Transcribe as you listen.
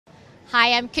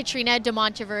Hi, I'm Catrina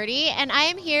Demonteverde, and I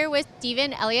am here with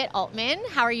Steven-Elliot Altman.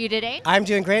 How are you today? I'm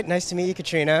doing great. Nice to meet you,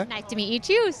 Catrina. Nice to meet you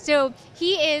too. So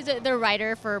he is the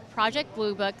writer for Project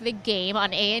Blue Book, the game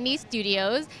on A&E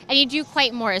Studios, and you do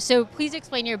quite more. So please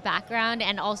explain your background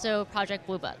and also Project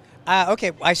Blue Book.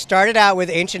 Okay, I started out with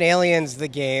Ancient Aliens, the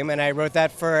game, and I wrote that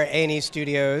for A&E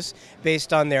Studios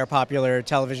based on their popular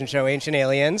television show, Ancient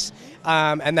Aliens,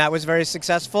 and that was very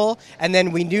successful. And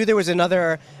then we knew there was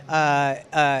another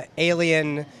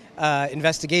alien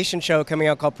investigation show coming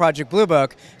out called Project Blue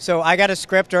Book. So I got a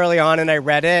script early on and I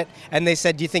read it, and they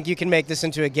said, "Do you think you can make this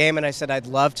into a game?" And I said, "I'd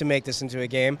love to make this into a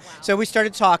game." Wow. So we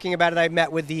started talking about it. I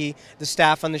met with the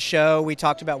staff on the show. We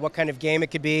talked about what kind of game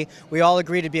it could be. We all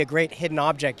agreed it'd be a great hidden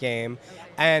object game,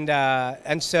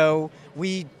 and so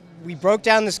we broke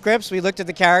down the scripts, we looked at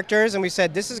the characters, and we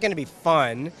said, this is going to be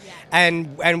fun,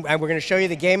 and we're going to show you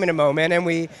the game in a moment. And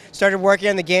we started working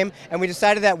on the game, and we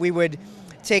decided that we would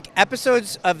take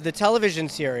episodes of the television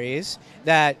series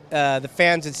that the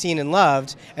fans had seen and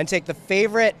loved, and take the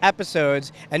favorite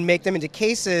episodes and make them into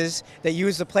cases that you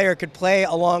as the player could play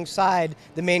alongside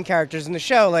the main characters in the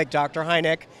show, like Dr.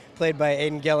 Hynek, played by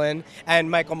Aidan Gillen, and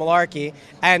Michael Malarkey.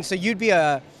 And so you'd be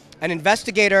an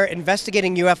investigator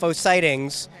investigating UFO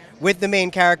sightings with the main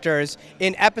characters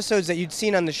in episodes that you'd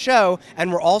seen on the show,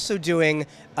 and we're also doing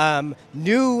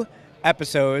new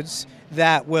episodes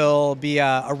that will be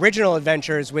original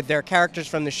adventures with their characters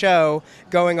from the show,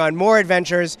 going on more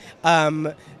adventures,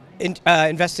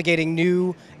 investigating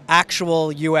new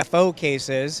actual UFO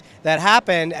cases that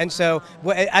happened. And so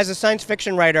as a science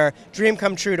fiction writer, dream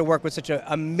come true to work with such an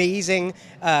amazing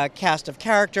cast of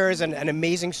characters and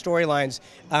amazing storylines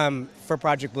for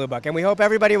Project Blue Book. And we hope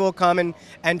everybody will come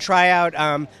and try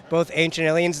out both Ancient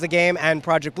Aliens the game and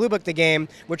Project Blue Book the game,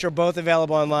 which are both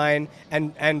available online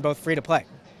and both free to play.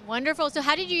 Wonderful. So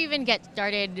how did you even get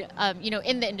started,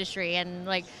 in the industry and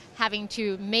like having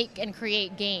to make and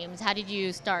create games? How did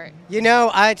you start? You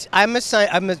know, I'm a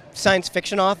science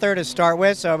fiction author to start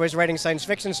with, so I was writing science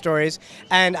fiction stories,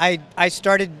 and I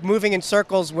started moving in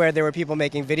circles where there were people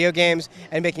making video games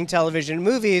and making television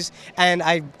movies, and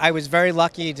I was very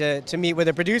lucky to meet with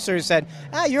a producer who said,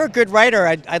 "You're a good writer.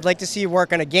 I'd like to see you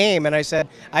work on a game." And I said,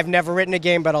 "I've never written a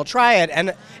game, but I'll try it."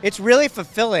 And it's really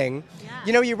fulfilling.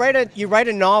 You know, you write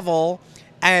a novel,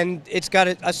 and it's got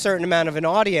a certain amount of an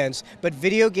audience, but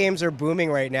video games are booming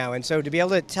right now. And so to be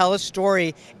able to tell a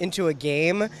story into a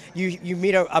game, you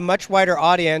meet a much wider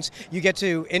audience. You get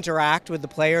to interact with the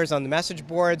players on the message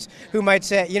boards who might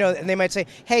say, and they might say,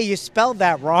 "Hey, you spelled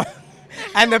that wrong."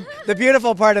 And the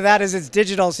beautiful part of that is it's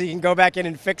digital, so you can go back in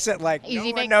and fix it like no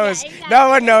one knows. Yeah, exactly. No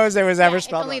one knows it was ever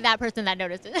spelled wrong. It's only that person that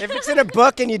noticed it. If it's in a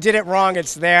book and you did it wrong,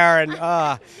 it's there, and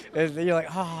you're like,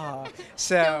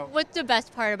 So what's the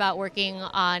best part about working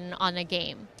on a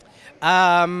game?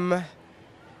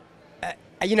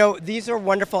 These are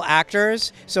wonderful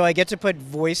actors, so I get to put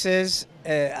voices.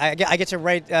 I get to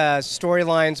write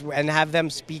storylines and have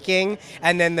them speaking,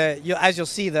 and then as you'll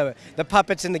see, the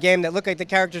puppets in the game that look like the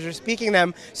characters are speaking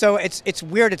them. So it's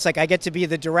weird. It's like I get to be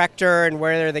the director and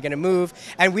where are they going to move.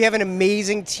 And we have an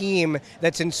amazing team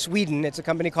that's in Sweden. It's a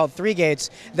company called 3 Gates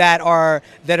that are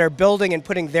building and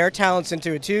putting their talents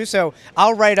into it too. So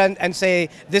I'll write and say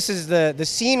this is the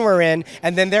scene we're in,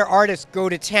 and then their artists go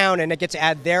to town and they get to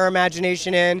add their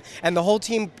imagination in, and the whole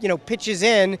team pitches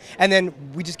in, and then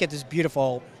we just get this beautiful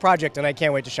project, and I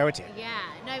can't wait to show it to you. Yeah,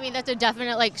 no, I mean that's a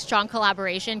definite strong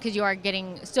collaboration because you are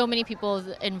getting so many people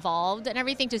involved and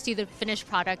everything. To see the finished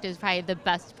product is probably the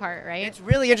best part, right? It's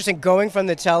really interesting going from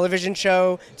the television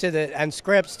show and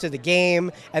scripts to the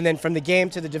game, and then from the game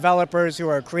to the developers who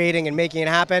are creating and making it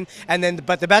happen.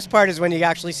 But the best part is when you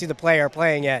actually see the player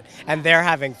playing it and they're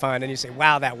having fun, and you say,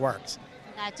 "Wow, that worked."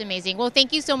 That's amazing. Well,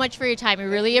 thank you so much for your time. We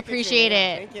really appreciate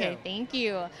it. Thank you. Okay, thank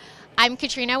you. I'm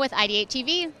Catrina with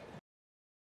IdeateTV.